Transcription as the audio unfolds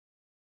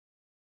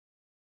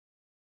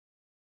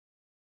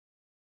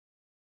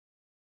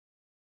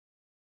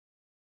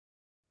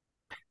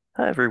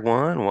Hi,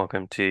 everyone.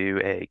 Welcome to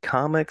a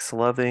comics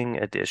loving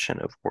edition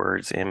of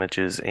Words,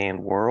 Images,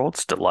 and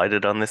Worlds.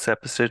 Delighted on this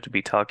episode to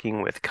be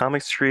talking with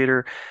comics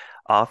creator,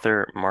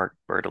 author Mark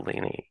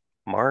Bertolini.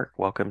 Mark,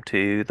 welcome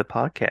to the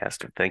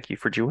podcast, and thank you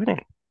for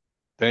joining.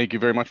 Thank you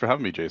very much for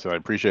having me, Jason. I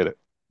appreciate it.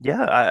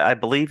 Yeah, I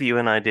believe you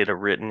and I did a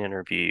written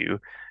interview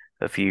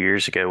a few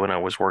years ago when I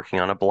was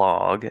working on a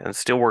blog and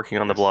still working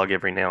on the Yes. blog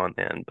every now and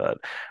then, but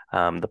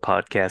the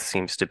podcast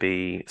seems to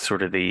be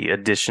sort of the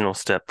additional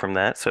step from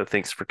that. So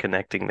thanks for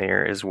connecting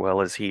there as well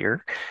as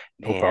here.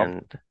 No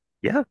problem.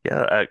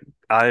 And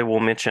I will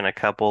mention a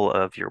couple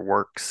of your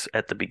works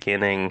at the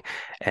beginning,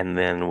 and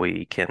then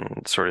we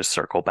can sort of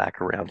circle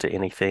back around to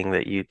anything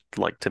that you'd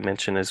like to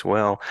mention as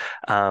well.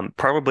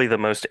 Probably the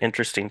most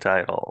interesting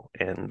title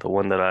and the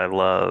one that I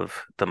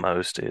love the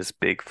most is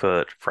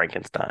Bigfoot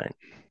Frankenstein.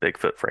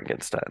 Bigfoot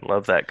Frankenstein.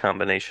 Love that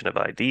combination of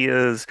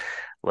ideas.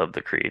 Love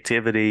the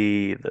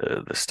creativity,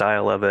 the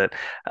style of it.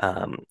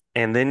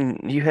 And then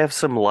you have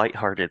some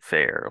lighthearted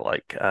fare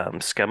like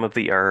Scum of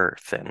the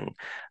Earth and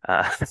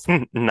uh,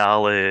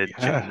 Knowledge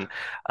Yeah.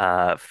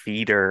 and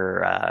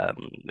Feeder,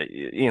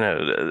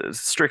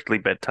 strictly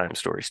bedtime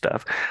story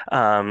stuff.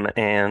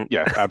 And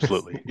Yeah,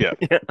 absolutely. Yeah.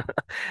 yeah.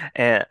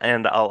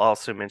 And I'll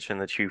also mention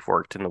that you've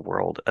worked in the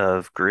world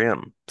of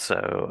Grimm.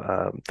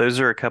 So those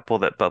are a couple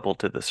that bubble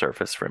to the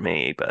surface for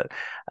me, but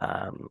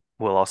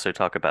we'll also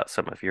talk about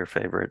some of your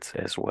favorites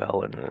as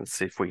well and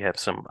see if we have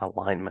some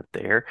alignment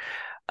there.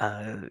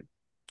 Uh,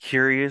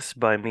 Curious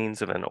by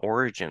means of an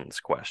origins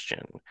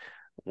question,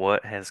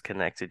 what has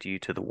connected you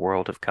to the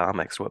world of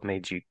comics? What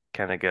made you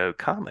kind of go,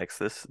 comics,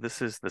 this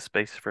is the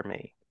space for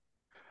me.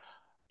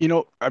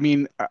 I've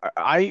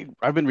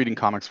been reading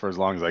comics for as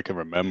long as I can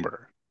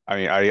remember.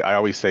 I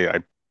always say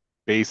I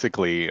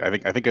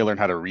think I learned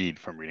how to read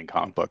from reading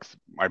comic books.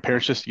 My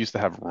parents just used to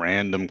have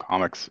random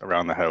comics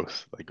around the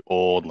house, like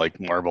old, like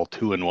Marvel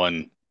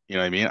 2-in-1. You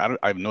know what I mean?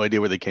 I have no idea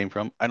where they came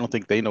from. I don't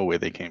think they know where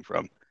they came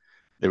from.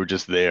 They were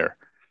just there.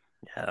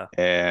 Yeah.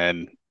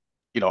 And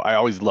I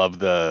always love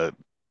the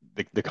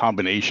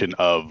combination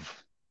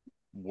of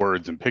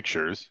words and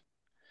pictures.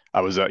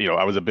 I was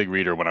a big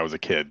reader when I was a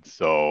kid,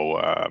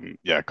 so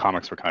yeah,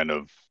 comics were kind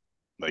of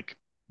like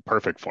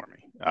perfect for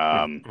me.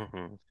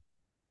 Mm-hmm.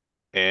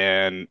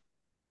 And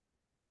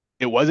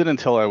it wasn't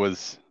until I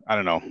was, I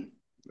don't know,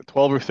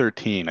 12 or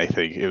 13, I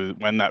think, it was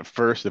when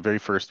the very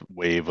first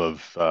wave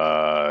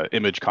of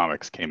Image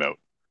comics came out,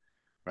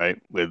 right?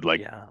 With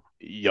like Yeah.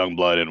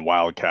 Youngblood and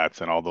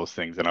Wildcats and all those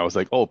things, and I was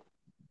like, oh,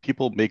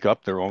 people make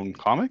up their own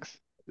comics?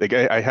 Like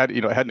I had,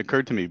 it hadn't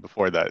occurred to me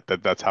before that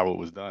that's how it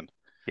was done.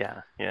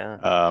 Yeah. Yeah.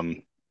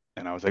 Um,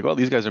 and I was like, well,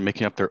 these guys are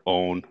making up their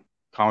own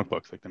comic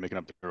books, like they're making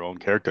up their own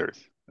characters.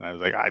 And I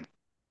was like,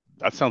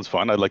 that sounds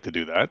fun. I'd like to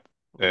do that.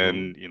 Mm-hmm.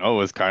 And it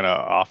was kind of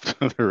off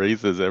to the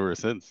races ever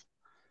since.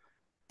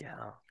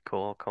 Yeah,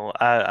 cool, cool.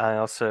 I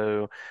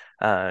also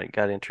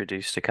got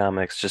introduced to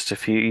comics just a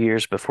few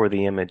years before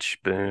the image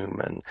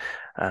boom,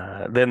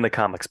 and then the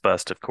comics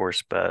bust, of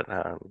course. But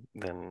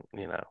then,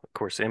 of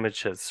course,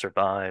 Image has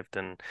survived,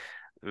 and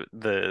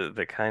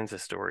the kinds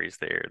of stories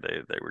there,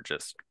 they were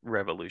just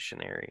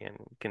revolutionary and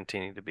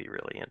continue to be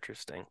really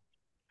interesting.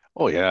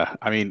 Oh yeah.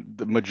 I mean,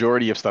 the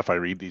majority of stuff I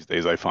read these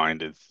days I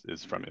find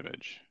is from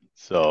Image.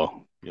 Yeah.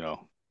 So,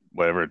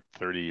 whatever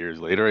 30 years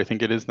later I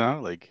think it is now,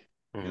 like,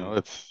 Hmm.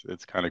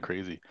 it's kind of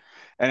crazy.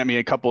 And I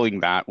mean, coupling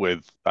that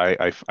with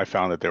I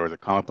found that there was a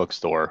comic book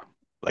store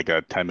like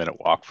a 10-minute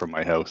walk from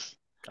my house.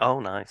 Oh,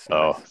 nice,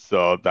 Oh, nice.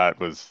 so that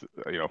was,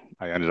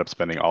 I ended up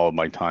spending all of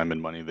my time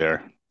and money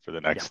there for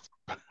the Yeah. next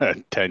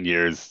 10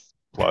 years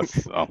plus.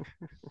 So,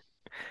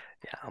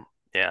 Yeah.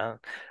 Yeah.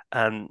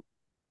 Um,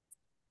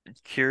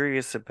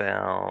 Curious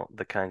about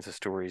the kinds of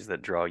stories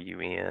that draw you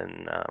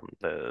in,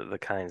 the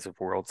kinds of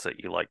worlds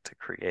that you like to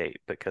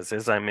create. Because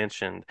as I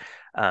mentioned,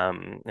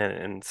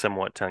 and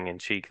somewhat tongue in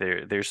cheek,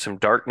 there's some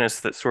darkness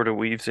that sort of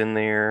weaves in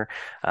there,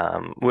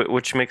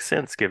 which makes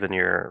sense given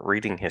your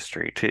reading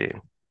history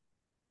too.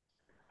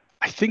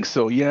 I think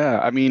so. Yeah.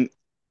 I mean,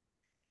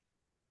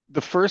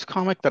 the first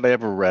comic that I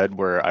ever read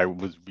where I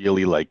was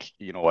really like,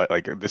 you know what,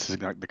 like this is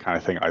not the kind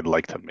of thing I'd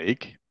like to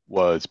make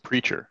was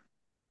Preacher,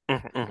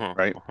 Hmm.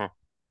 right? Hmm.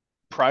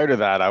 Prior to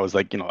that, I was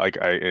like, like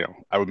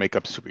I would make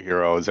up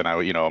superheroes and I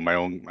would, my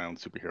own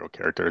superhero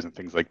characters and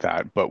things like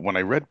that. But when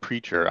I read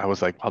Preacher, I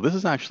was like, wow, this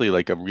is actually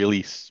like a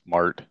really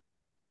smart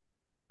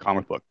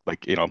comic book.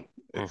 Like,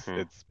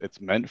 Hmm.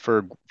 it's meant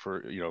for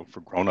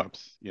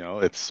grown-ups.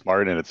 It's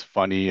smart and it's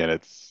funny and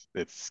it's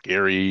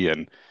scary,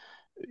 and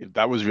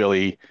that was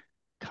really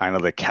kind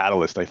of the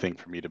catalyst, I think,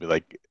 for me to be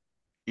like,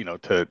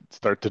 to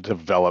start to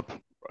develop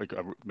like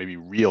maybe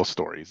real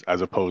stories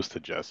as opposed to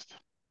just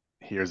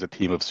here's a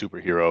team of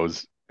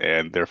superheroes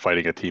and they're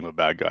fighting a team of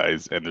bad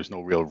guys and there's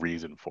no real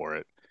reason for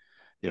it.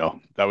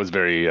 That was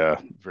very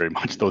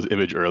much those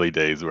Image early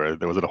days where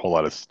there wasn't a whole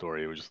lot of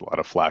story. It was just a lot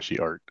of flashy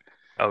art.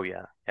 Oh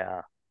yeah,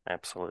 yeah,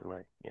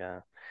 absolutely,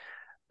 yeah.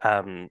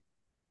 Um,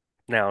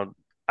 Now,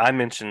 I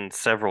mentioned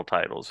several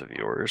titles of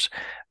yours,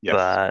 Yes.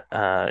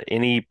 but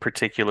any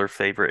particular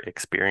favorite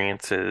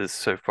experiences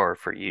so far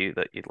for you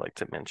that you'd like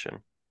to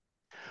mention?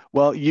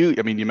 Well,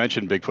 I mean, you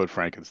mentioned Bigfoot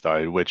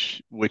Frankenstein,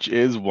 which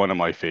is one of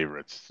my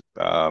favorites.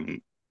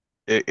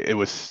 It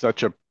was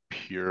such a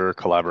pure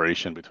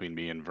collaboration between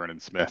me and Vernon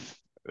Smith,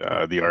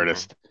 the Mm-hmm.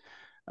 artist.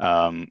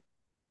 Um,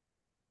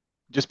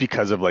 just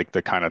because of like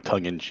the kind of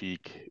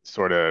tongue-in-cheek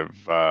sort of,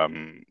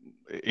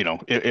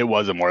 it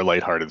was a more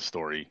lighthearted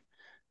story,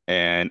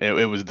 and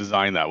it was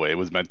designed that way. It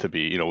was meant to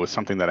be, it was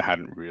something that I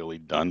hadn't really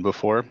done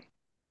before,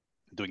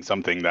 doing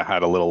something that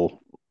had a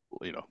little,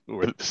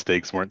 where the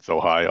stakes weren't so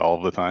high all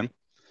of the time.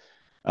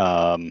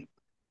 Um,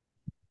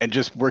 and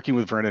just working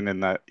with Vernon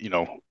in that,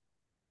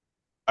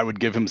 I would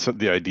give him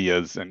the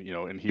ideas, and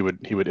and he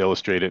would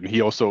illustrate it, and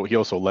he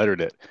also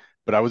lettered it.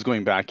 But I was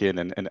going back in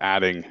and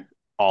adding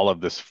all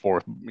of this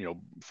fourth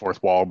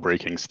wall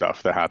breaking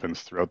stuff that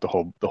happens throughout the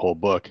whole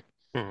book,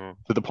 Mm-hmm.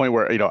 to the point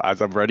where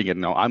as I'm writing it,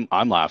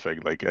 I'm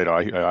laughing, like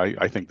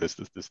I think this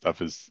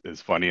stuff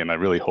is funny, and I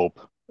really hope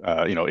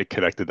it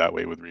connected that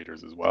way with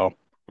readers as well.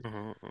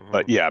 Mm-hmm. Mm-hmm.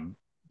 But yeah,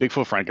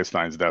 Bigfoot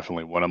Frankenstein is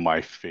definitely one of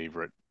my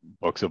favorite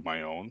books of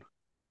my own.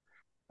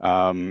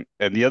 And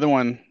the other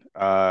one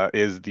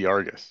is the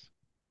Argus.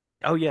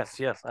 Oh yes,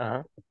 yes.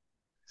 Uh-huh.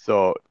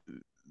 So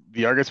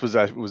the Argus was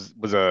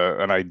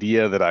an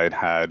idea that I had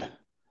had,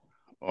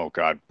 oh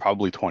God,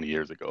 probably 20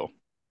 years ago.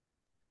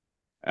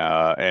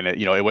 And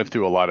it went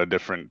through a lot of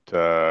different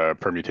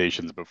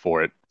permutations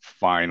before it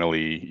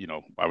finally,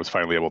 I was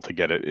finally able to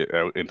get it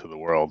out into the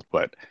world.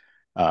 But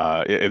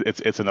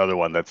it's another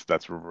one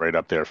that's right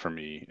up there for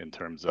me in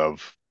terms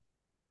of,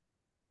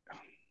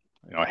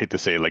 I hate to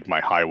say like my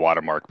high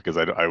watermark, because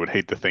I would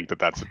hate to think that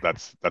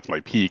that's my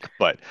peak,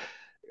 but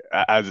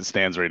as it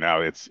stands right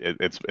now, it's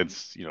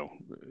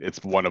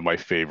one of my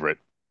favorite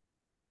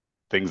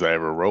things I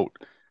ever wrote.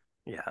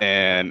 Yeah,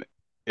 yeah. And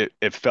it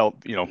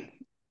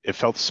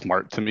felt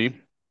smart to me,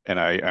 and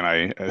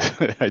I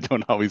I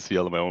don't always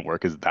feel that my own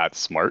work is that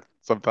smart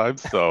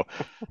sometimes. So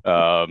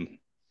um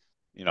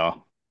you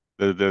know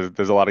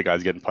there's a lot of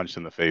guys getting punched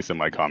in the face in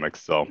my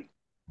comics. So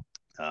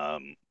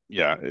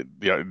yeah,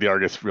 the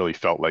Argus really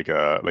felt like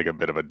a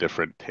bit of a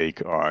different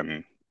take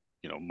on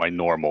my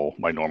normal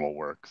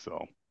work.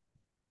 So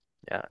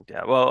Yeah,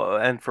 yeah. Well,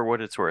 and for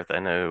what it's worth, I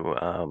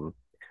know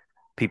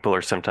people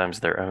are sometimes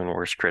their own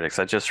worst critics.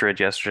 I just read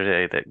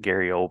yesterday that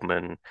Gary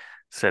Oldman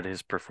said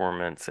his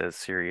performance as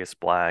Sirius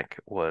Black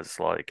was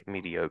like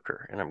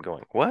mediocre, and I'm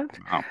going, what?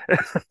 wow.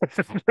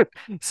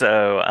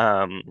 So,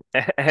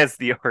 as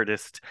the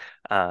artist,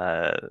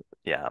 uh,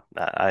 yeah,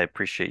 I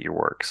appreciate your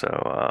work. So,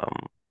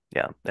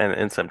 yeah,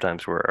 and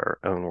sometimes we're our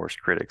own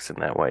worst critics in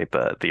that way,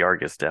 but the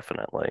Argus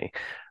definitely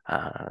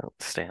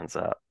stands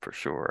up for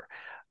sure.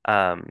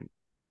 Um,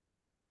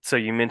 so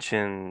you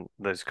mentioned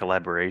those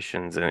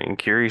collaborations, and I'm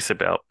curious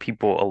about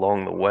people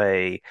along the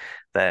way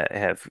that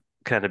have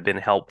kind of been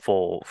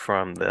helpful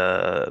from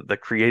the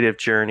creative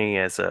journey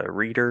as a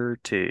reader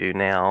to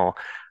now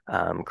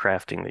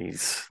crafting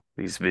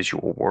these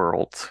visual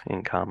worlds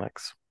in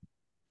comics.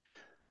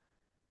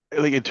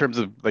 Like in terms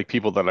of like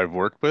people that I've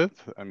worked with,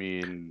 I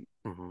mean,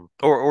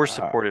 Or uh,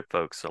 supportive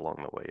folks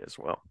along the way as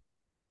well.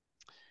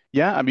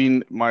 yeah, I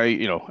mean,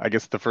 I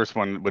guess the first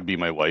one would be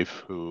my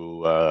wife,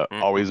 who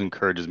always Hmm.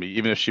 encourages me,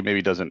 even if she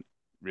maybe doesn't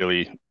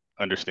really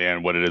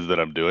understand what it is that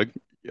I'm doing.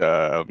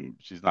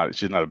 She's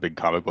not a big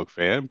comic book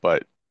fan,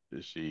 but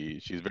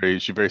she's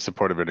very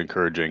supportive and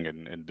encouraging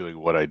and doing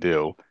what I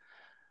do.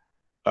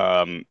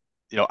 Um,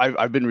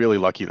 I've been really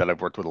lucky that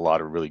I've worked with a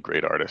lot of really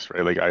great artists,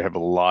 right? Like I have a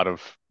lot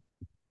of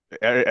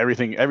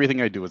everything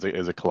I do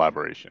is a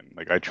collaboration.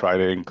 Like I try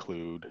to Hmm.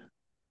 include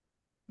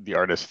the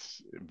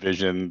artist's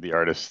vision, the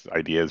artist's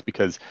ideas,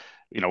 because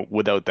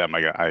without them,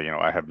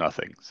 I have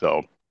nothing.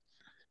 So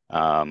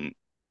um,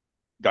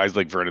 guys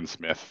like Vernon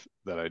Smith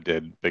that I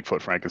did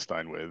Bigfoot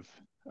Frankenstein with,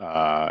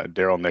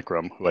 Daryl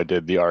Nickram, who I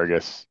did the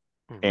Argus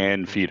Hmm.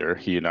 and Hmm. Feeder.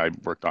 He and I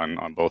worked on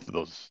both of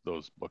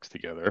those books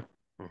together.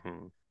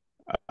 Hmm.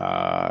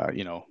 Uh,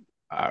 you know,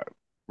 uh,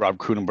 Rob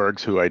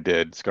Kronenberg's, who I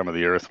did Scum of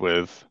the Earth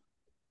with.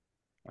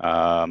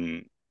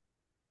 Um,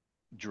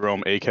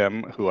 Jerome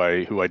Akem, who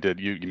I did.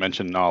 You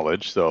mentioned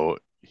Knowledge, so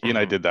he and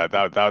I Hmm. did that.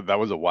 That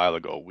was a while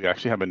ago. We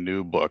actually have a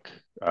new book,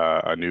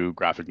 a new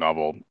graphic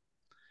novel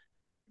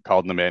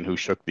called The Man Who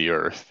Shook the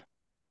Earth,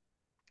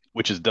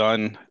 which is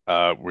done.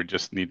 We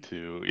just need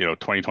to,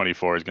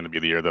 2024 is going to be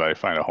the year that I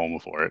find a home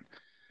for it.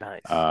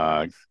 Nice, Uh,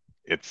 nice.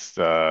 it's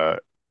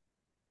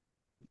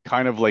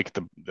kind of like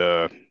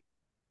the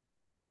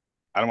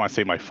I don't want to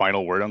say my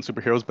final word on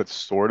superheroes, but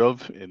sort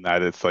of, in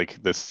that it's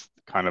like this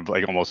kind of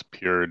like almost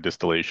pure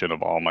distillation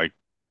of all my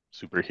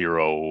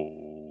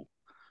superhero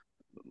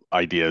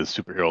ideas,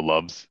 superhero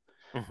loves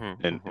Hmm.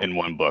 in Hmm. in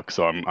one book.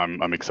 So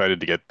I'm excited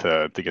to get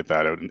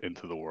that out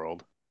into the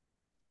world.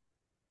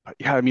 But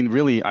yeah, I mean,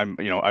 really,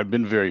 I've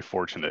been very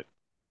fortunate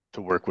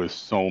to work with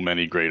so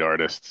many great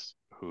artists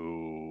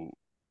who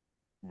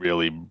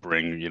really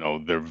bring,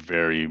 their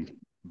very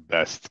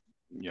best,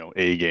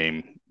 A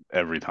game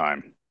every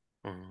time.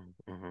 Hmm.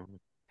 Hmm.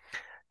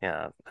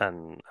 Yeah,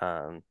 and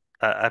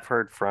I've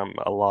heard from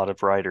a lot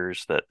of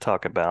writers that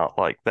talk about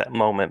like that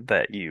moment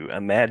that you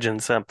imagine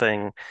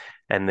something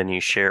and then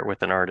you share it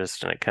with an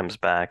artist and it comes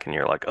back and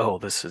you're like, oh,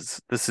 this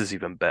is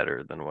even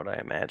better than what I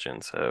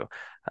imagined. So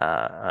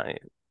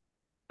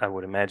I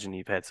would imagine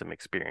you've had some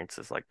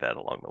experiences like that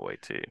along the way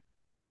too.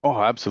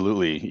 Oh,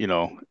 absolutely.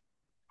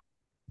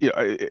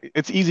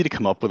 It's easy to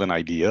come up with an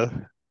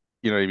idea.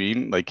 You know what I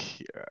mean? Like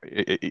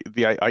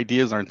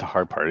ideas aren't the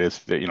hard part. It's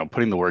that,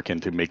 putting the work in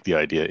to make the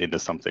idea into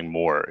something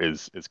more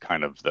is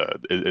kind of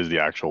is the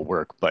actual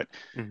work. But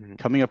Hmm.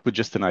 coming up with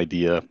just an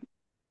idea,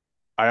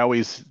 I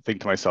always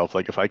think to myself,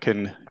 like if I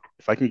can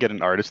get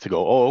an artist to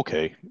go, oh,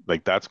 okay,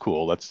 like that's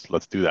cool. Let's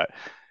do that.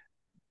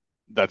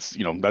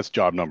 That's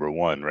job number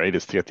one, right?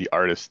 Is to get the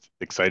artist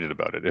excited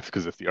about it.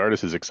 Because if the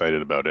artist is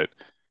excited about it,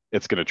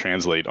 it's going to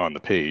translate on the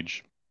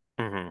page,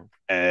 Hmm.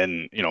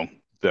 and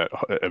that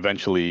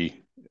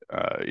eventually,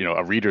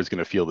 a reader is going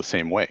to feel the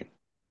same way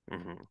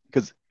Hmm.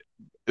 because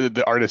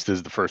the artist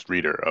is the first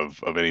reader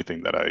of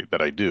anything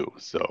that I do.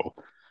 So,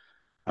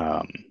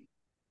 um,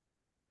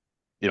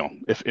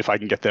 if I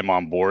can get them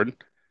on board,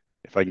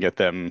 if I can get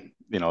them,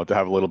 to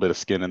have a little bit of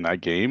skin in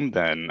that game,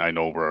 then I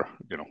know we're,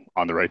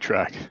 on the right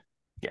track.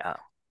 Yeah,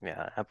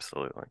 yeah,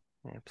 absolutely,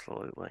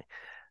 absolutely.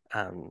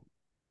 Um,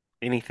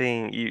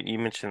 Anything you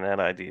mentioned that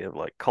idea of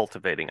like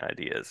cultivating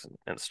ideas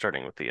and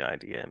starting with the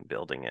idea and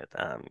building it.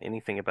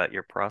 Anything about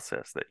your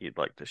process that you'd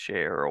like to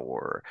share,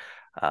 or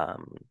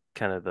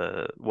kind of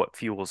the what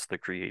fuels the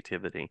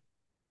creativity?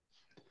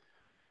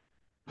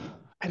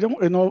 I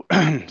don't know,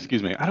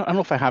 excuse me. I don't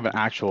know if I have an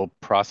actual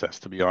process,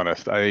 to be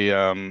honest. I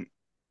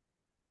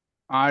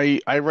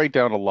write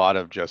down a lot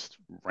of just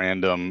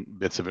random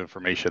bits of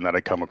information that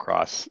I come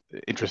across,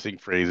 interesting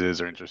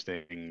phrases or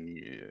interesting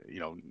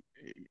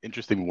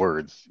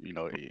words,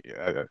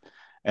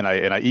 and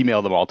I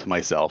email them all to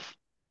myself.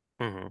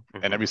 Hmm.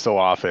 And Hmm. every so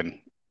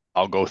often,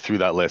 I'll go through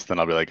that list and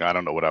I'll be like, I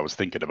don't know what I was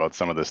thinking about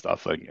some of this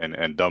stuff,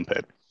 and dump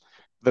it.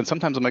 Then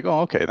sometimes I'm like,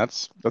 oh, okay,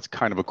 that's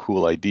kind of a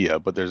cool idea,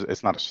 but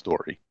it's not a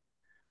story,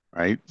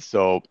 right?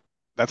 So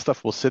that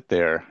stuff will sit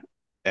there,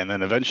 and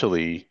then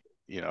eventually,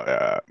 you know,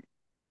 uh,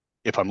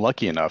 if I'm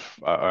lucky enough,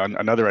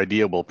 another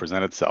idea will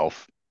present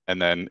itself,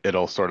 and then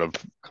it'll sort of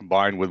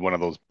combine with one of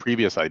those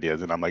previous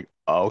ideas, and I'm like,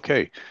 oh,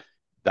 okay,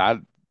 that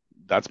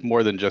that's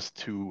more than just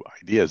two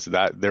ideas.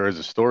 That there is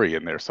a story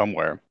in there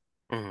somewhere.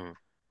 Hmm.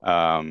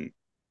 Um,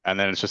 and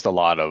then it's just a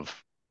lot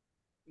of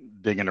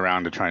digging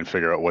around to try and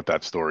figure out what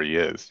that story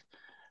is.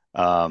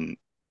 Um,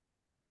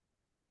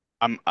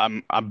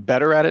 I'm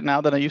better at it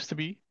now than I used to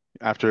be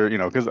after,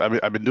 because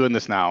I've been doing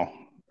this now.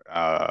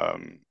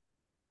 Um,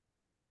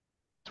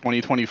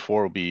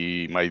 2024 will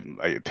be my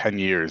 10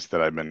 years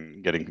that I've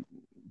been getting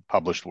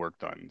published work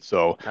done.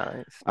 So,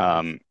 Nice, nice.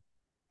 um,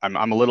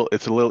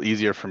 it's a little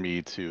easier for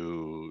me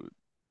to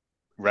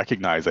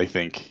recognize, I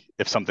think,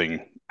 if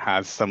something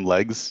has some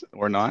legs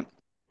or not.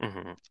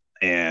 Hmm.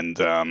 And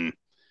I'm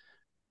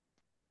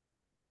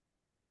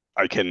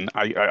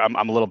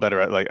a little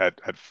better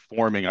at at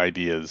forming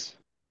ideas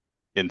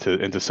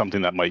into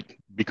something that might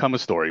become a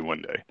story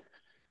one day.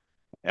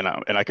 And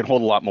I can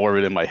hold a lot more of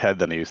it in my head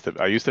than I used to.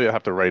 I used to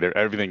have to write it.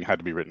 Everything had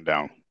to be written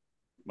down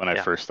when I Yeah.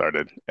 first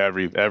started.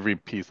 Every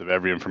piece of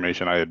every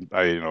information I had,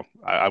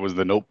 I was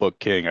the notebook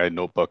king. I had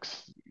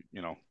notebooks,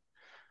 you know,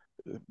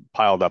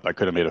 piled up. I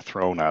could have made a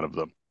throne out of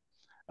them.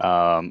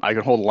 I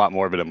can hold a lot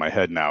more of it in my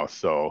head now,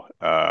 so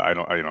I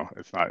don't,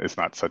 it's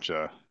not such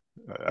a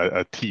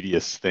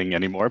tedious thing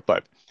anymore.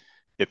 But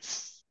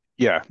it's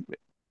yeah,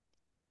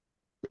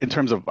 in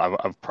terms of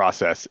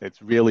process,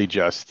 it's really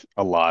just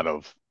a lot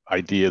of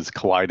ideas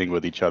colliding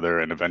with each other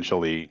and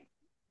eventually,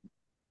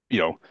 you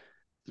know,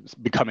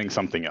 becoming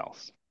something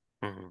else.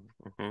 Hmm.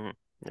 Hmm.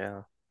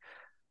 Yeah,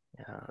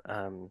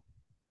 yeah.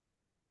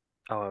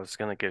 Oh, I was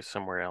gonna go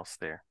somewhere else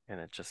there, and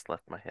it just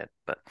left my head.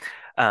 But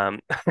um,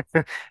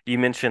 you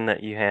mentioned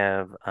that you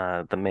have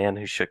the man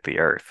who shook the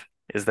earth.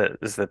 Is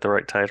that the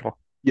right title?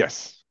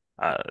 Yes.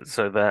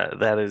 So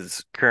that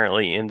is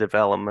currently in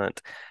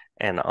development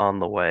and on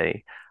the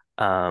way.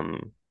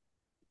 Um,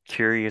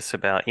 Curious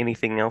about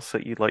anything else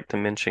that you'd like to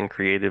mention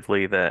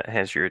creatively that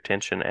has your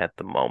attention at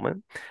the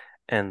moment,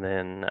 and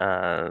then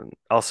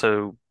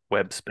also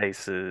web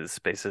spaces,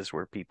 spaces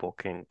where people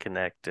can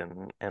connect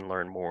and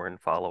learn more and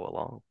follow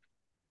along.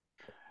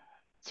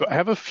 So I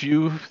have a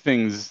few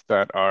things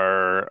that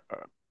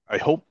I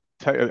hope,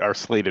 are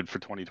slated for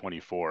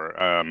 2024.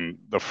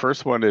 The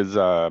first one is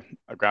a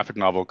graphic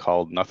novel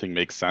called Nothing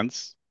Makes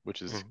Sense,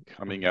 which is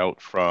coming Mm-hmm.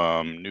 out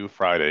from New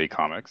Friday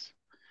Comics.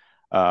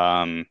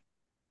 Um,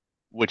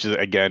 which is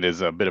again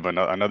is a bit of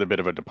another bit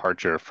of a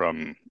departure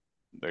from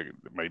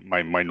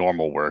my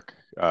normal work.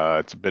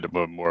 It's a bit of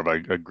a more of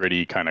a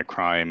gritty kind of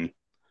crime,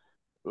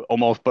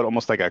 almost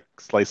like a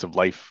slice of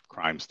life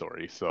crime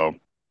story. So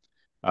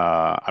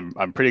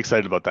I'm pretty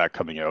excited about that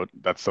coming out.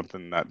 That's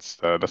something that's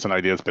an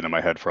idea that's been in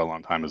my head for a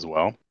long time as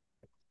well.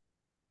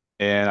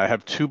 And I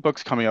have two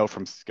books coming out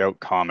from Scout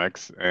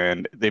Comics,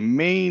 and they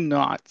may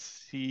not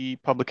see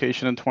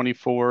publication in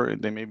 24.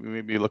 They may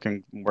be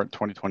looking more at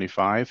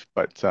 2025,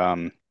 but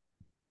I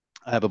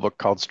have a book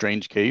called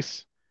Strange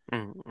Case,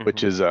 which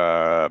Mm-hmm. is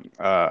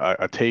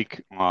a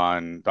take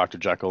on Dr.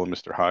 Jekyll and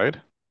Mr.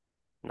 Hyde.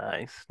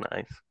 Nice,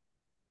 nice.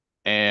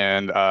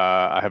 And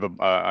I have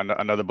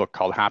another book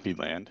called Happy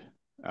Land,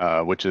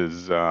 which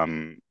is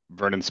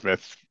Vernon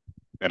Smith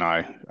and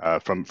I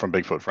from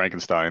Bigfoot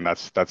Frankenstein.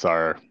 That's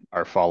our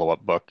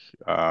follow-up book.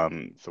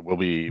 So we'll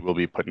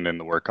be putting in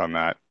the work on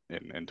that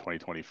in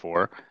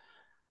 2024.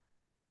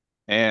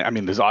 And I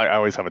mean, I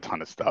always have a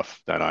ton of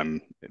stuff that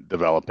I'm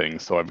developing.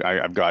 So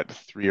I've got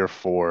three or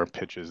four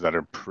pitches that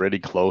are pretty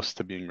close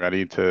to being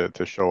ready to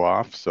show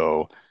off.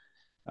 So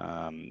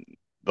um,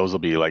 those will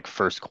be like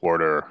first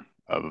quarter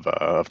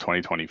of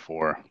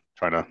 2024.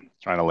 Trying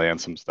to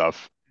land some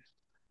stuff.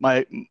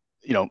 My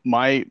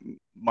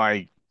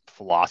my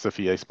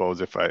philosophy, I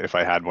suppose, if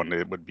I had one,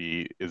 it would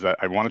be is that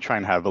I want to try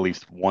and have at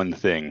least one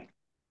thing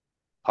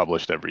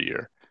published every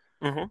year.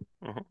 Hmm.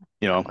 Hmm.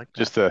 You I know, like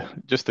that.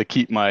 just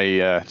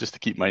to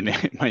keep my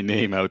name my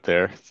name out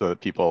there so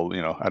that people,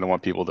 I don't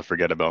want people to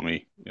forget about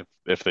me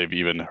if they've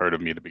even heard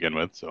of me to begin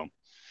with. So,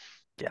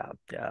 Yeah,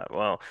 yeah.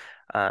 Well,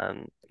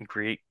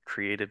 great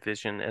creative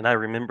vision. And I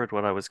remembered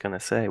what I was going to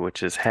say,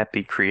 which is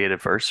happy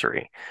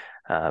creativersary,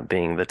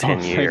 being the oh,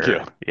 10 thank you.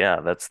 year.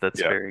 Yeah, that's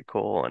Yeah. very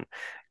cool. And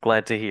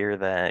glad to hear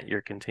that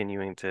you're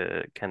continuing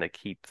to kind of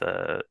keep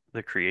the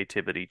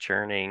creativity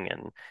churning.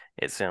 And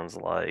it sounds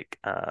like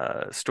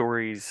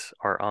stories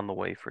are on the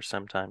way for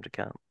some time to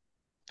come.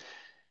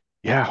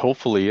 Yeah,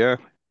 hopefully, yeah.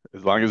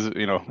 As long as,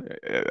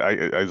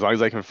 as long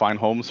as I can find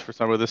homes for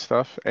some of this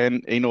stuff.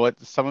 And you know what?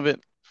 Some of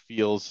it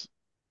feels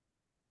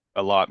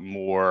a lot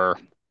more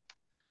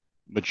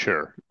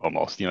mature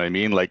almost. You know what I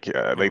mean? Like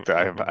Mm-hmm.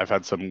 I've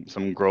had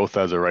some growth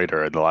as a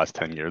writer in the last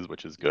 10 years,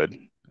 which is good.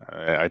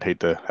 I'd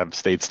hate to have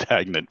stayed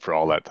stagnant for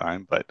all that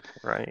time, but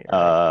Right,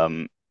 right.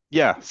 um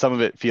yeah, some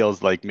of it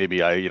feels like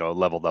maybe I,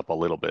 leveled up a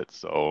little bit.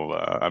 So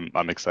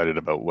I'm excited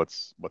about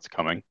what's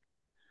coming.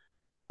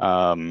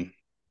 Um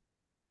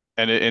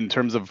and in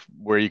terms of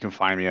where you can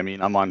find me, I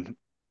mean, I'm on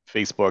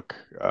Facebook,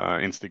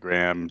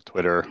 Instagram,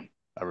 Twitter.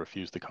 I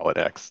refuse to call it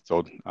X.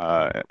 So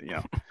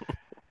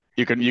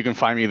you can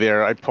find me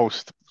there. I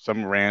post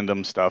some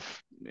random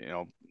stuff,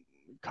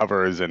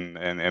 covers and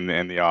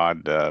the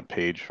odd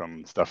page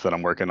from stuff that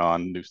I'm working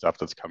on, new stuff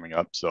that's coming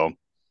up. So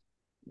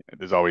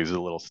there's always a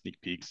little sneak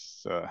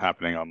peeks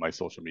happening on my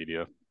social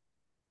media.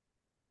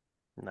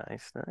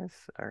 Nice,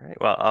 nice. All right.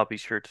 Well, I'll be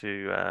sure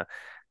to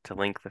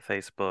link the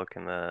Facebook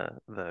and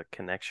the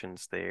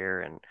connections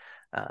there. And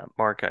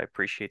Mark, I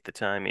appreciate the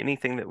time.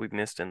 Anything that we've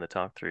missed in the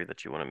talk through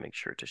that you want to make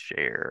sure to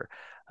share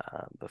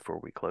before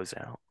we close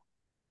out?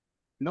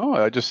 No,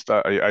 I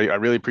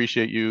really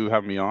appreciate you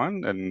having me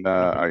on, and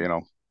Hmm.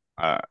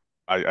 uh,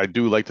 I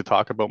do like to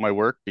talk about my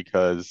work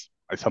because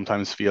I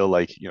sometimes feel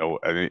like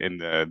in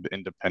the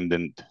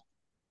independent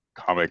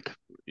comic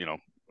you know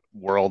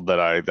world that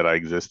I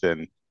exist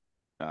in,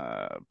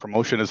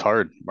 promotion is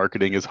hard,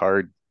 marketing is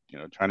hard,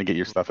 trying to get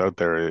your stuff Hmm. out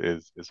there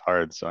is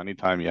hard. So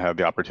anytime I have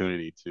the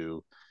opportunity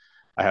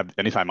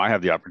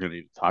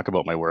to talk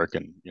about my work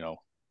and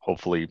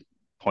hopefully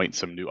point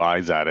some new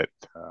eyes at it,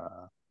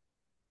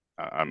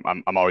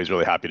 I'm always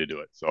really happy to do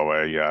it. So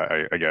yeah,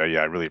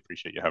 I really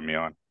appreciate you having me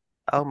on.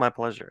 Oh, my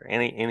pleasure.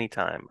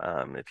 Anytime.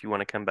 If you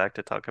want to come back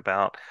to talk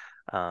about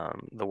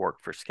the work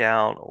for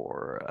Scout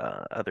or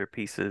other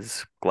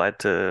pieces, glad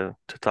to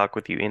talk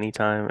with you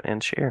anytime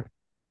and share.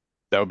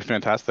 That would be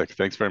fantastic.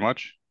 Thanks very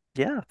much.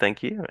 Yeah,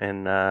 thank you.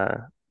 And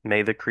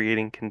may the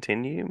creating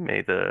continue.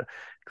 May the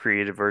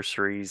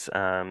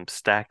creativersaries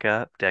stack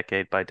up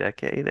decade by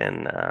decade.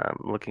 And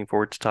looking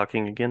forward to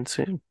talking again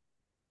soon.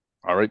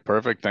 All right,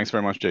 perfect. Thanks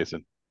very much,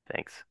 Jason.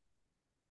 Thanks.